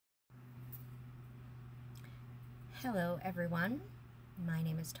Hello everyone, my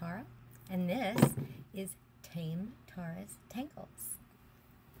name is Tara, and this is Tame Tara's Tangles.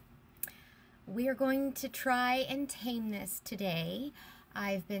 We are going to try and tame this today.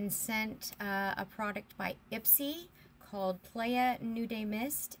 I've been sent a product by Ipsy called Playa New Day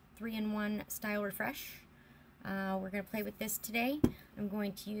Mist 3-in-1 Style Refresh. We're going to play with this today. I'm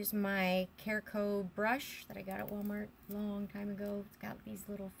going to use my Caraco brush that I got at Walmart a long time ago. It's got these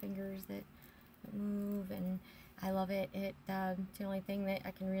little fingers that move, and I love it. It's the only thing that I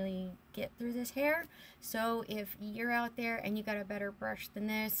can really get through this hair. So if you're out there and you got a better brush than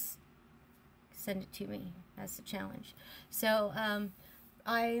this, send it to me. That's the challenge. So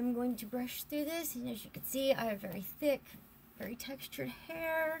I'm going to brush through this, and as you can see, I have very thick, very textured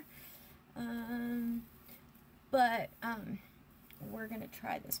hair. But we're gonna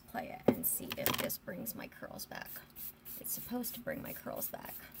try this Playa and see if this brings my curls back. It's supposed to bring my curls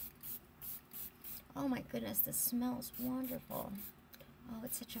back. Oh my goodness, this smells wonderful. Oh,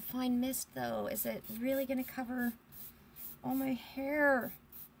 it's such a fine mist though. Is it really gonna cover all my hair?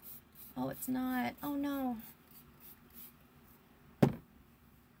 Oh, it's not. Oh no.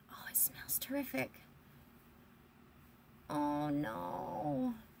 Oh, it smells terrific. Oh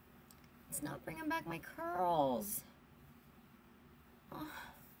no. It's not bringing back my curls. Oh,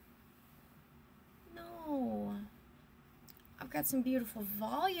 no. I've got some beautiful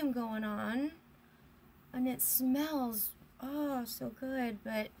volume going on, and it smells, oh, so good,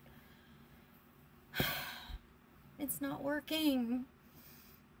 but it's not working.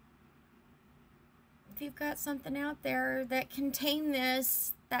 If you've got something out there that can tame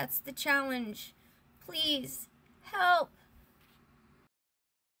this, that's the challenge. Please, help.